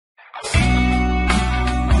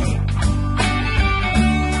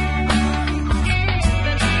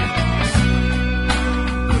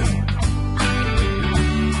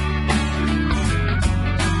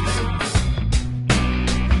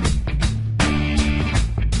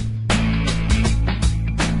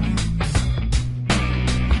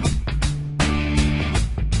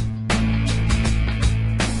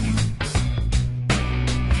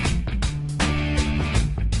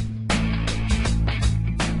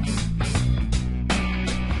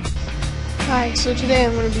Hi, so today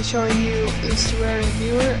I'm going to be showing you this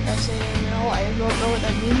TerrariaViewer, SAML. I don't know what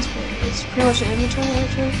that means, but it's pretty much an inventory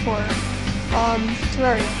editor for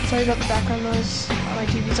Terraria. Sorry about the background noise, my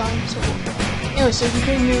TV's on. So anyway, so you can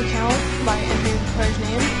create a new account by entering the player's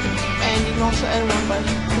name, and you can also edit one by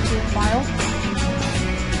clicking your file,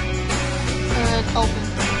 and open.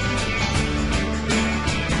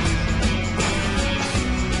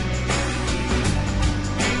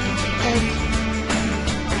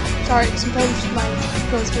 Sorry, sometimes my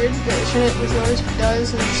goes weird, but it shouldn't with yours. If it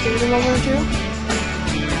does, and just give it a moment or two.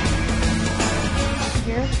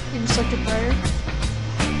 Here, you can select a player.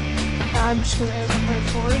 I'm just going to edit player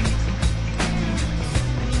forward.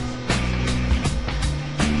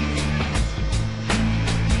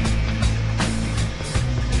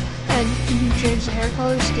 And you can change the hair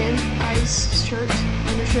color, skin, eyes, shirt,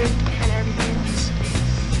 undershirt, and everything else.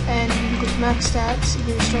 And you can click max stats, you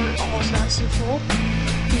can restore all stats to full.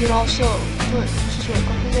 You can also put just what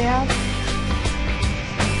equipment they have.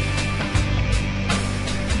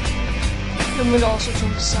 Then we'd also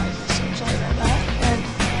change the size, so sorry about that. And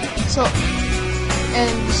so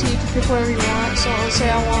you can pick whatever you want. So let's say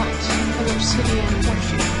I want an obsidian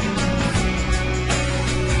horseshoe.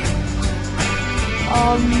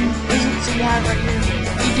 Isn't so you have right here.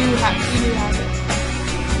 You do have it.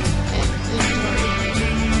 And inventory.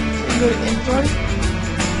 You go to inventory.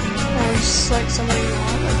 And just select somebody you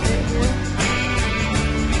want, like right here.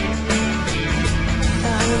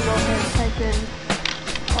 And I'm gonna go ahead and type in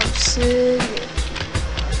obsidian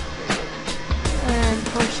and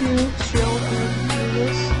horseshoe, shield, and do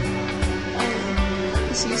this. And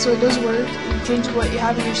you see, so it does work. You can change what you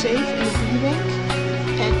have in your safe in your piggy bank,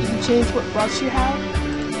 and you can change what buffs you have,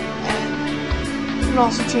 and you can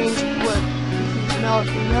also change what if you male or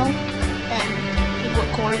female, and what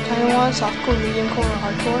core you kind of want, soft core, medium core, or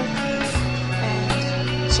hardcore.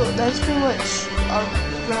 So that's pretty much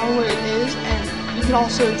around what it is, and you can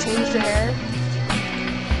also change the hair.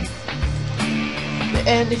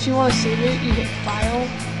 And if you want to save it, you hit File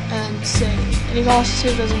and Save. And you can also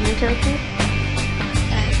save it as a new character,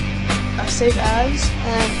 and Save As,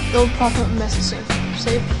 and it'll pop up a message saying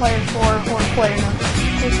Save Player 4 or Player Number.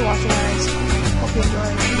 Thanks for watching, guys. Hope you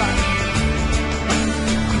enjoyed. Bye.